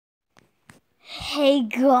Hey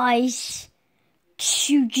guys,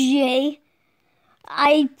 today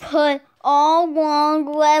I put all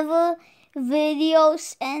wrong level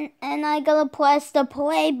videos and I gotta press the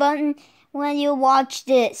play button when you watch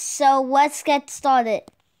this. So let's get started.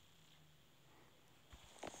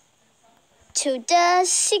 To the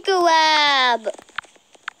secret lab.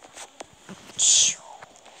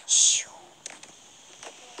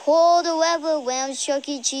 Pull the lever around Chuck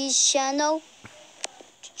E. Cheese channel.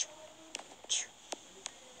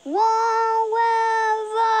 One lever.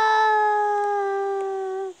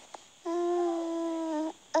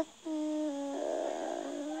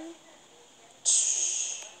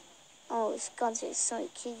 Oh, it's gonna be so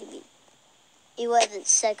kidding. 11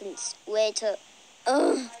 seconds later.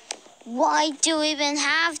 Why do we even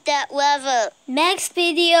have that lever? Next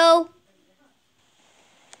video.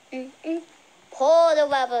 Pull the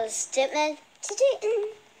lever, Stipman.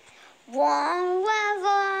 One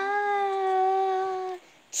lever.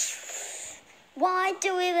 Why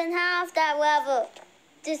do we even have that lever?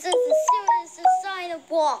 This is a serious sign of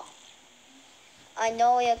war. I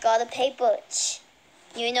know you got a paper.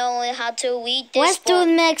 You know how to read this. Let's do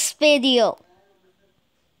the next video.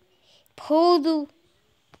 Pull the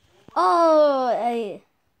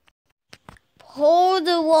pull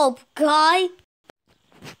the rope, guy.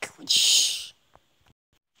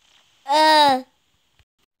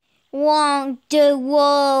 Want the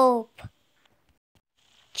rope.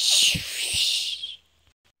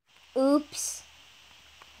 Oops.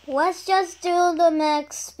 Let's just do the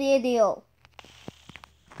next video.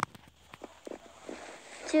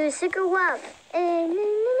 To the secret lab.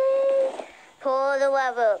 Pull the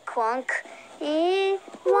lever, clunk. One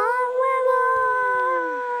lever.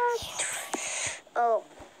 Oh,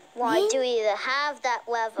 why do we even have that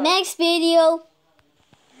lever? Next video.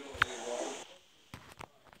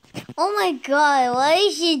 Oh my god, why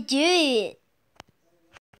did you do it?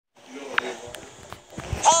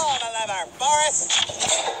 Pull the lever, Boris.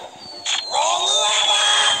 Roll the lever.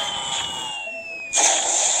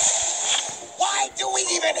 Why do we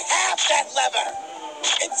even have that lever?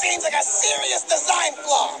 It seems like a serious design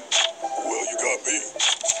flaw. Well, you got me.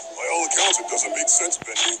 By all accounts, it doesn't make sense,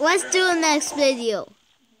 Benny. Let's do the next video.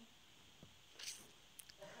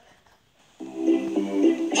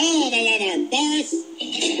 Pull the lever, Boris.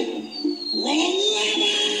 Roll the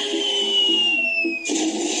lever.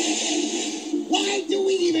 Why do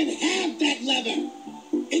we even have that lever?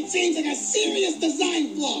 It seems like a serious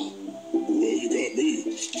design flaw. Well, you got me.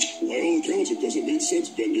 By all accounts, it doesn't make sense,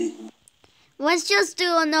 Benny. Let's just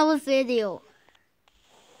do another video,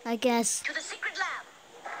 I guess. To the secret lab.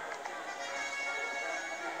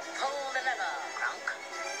 Pull the lever, Crunk.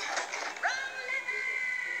 Wrong lever.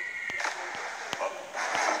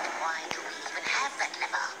 Why do we even have that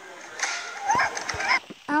lever?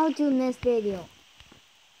 I'll do next video,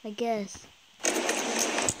 I guess.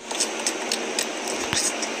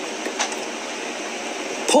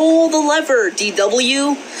 Pull the lever,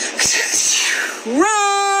 DW.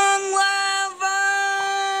 Wrong lever!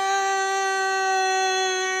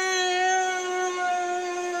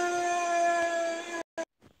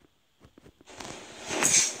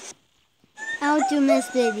 I'll do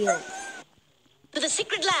next video. To the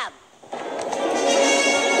secret lab.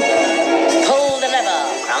 Pull the lever,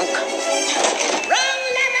 Crunk. Wrong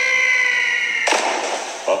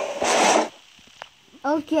lever!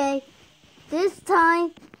 Okay, this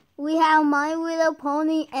time we have My Little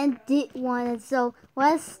Pony and did one, so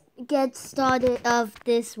let's get started of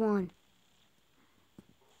this one.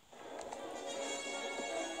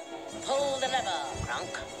 Pull the lever,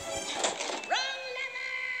 Crunk. Wrong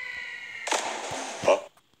lever!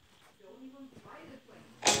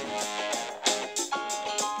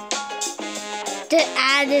 The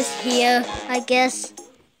ad is here, I guess.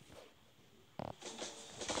 Pull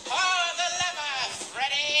the lever,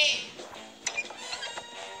 Freddy!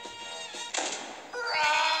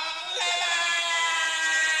 Wrong lever!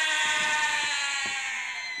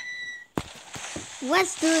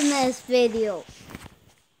 Let's do the next video.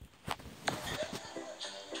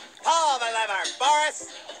 Pull the lever, Boris!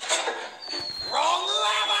 Wrong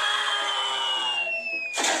lever!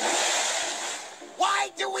 Why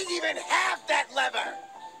do we even have that lever?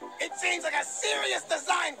 It seems like a serious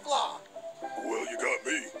design flaw. Well, you got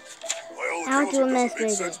me. By all I'll accounts, do it a next doesn't make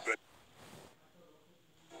video. sense, Benny.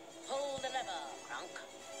 Pull the lever, Crunk.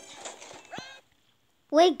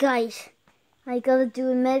 Wait guys, I gotta do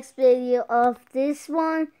the next video of this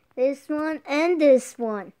one, and this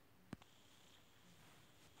one.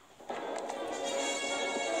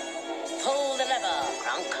 Pull the lever,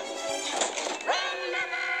 Crunk. Wrong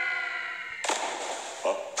lever!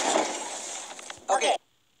 Okay.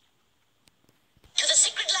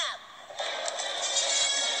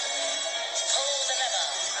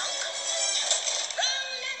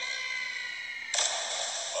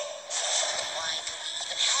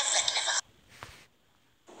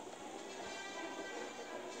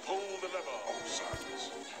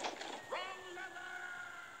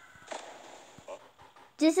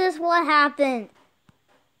 This is what happened.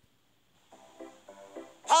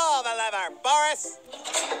 Pull the lever, Boris.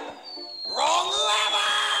 Wrong lever!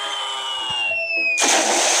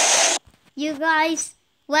 You guys,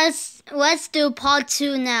 let's do part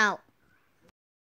 2 now.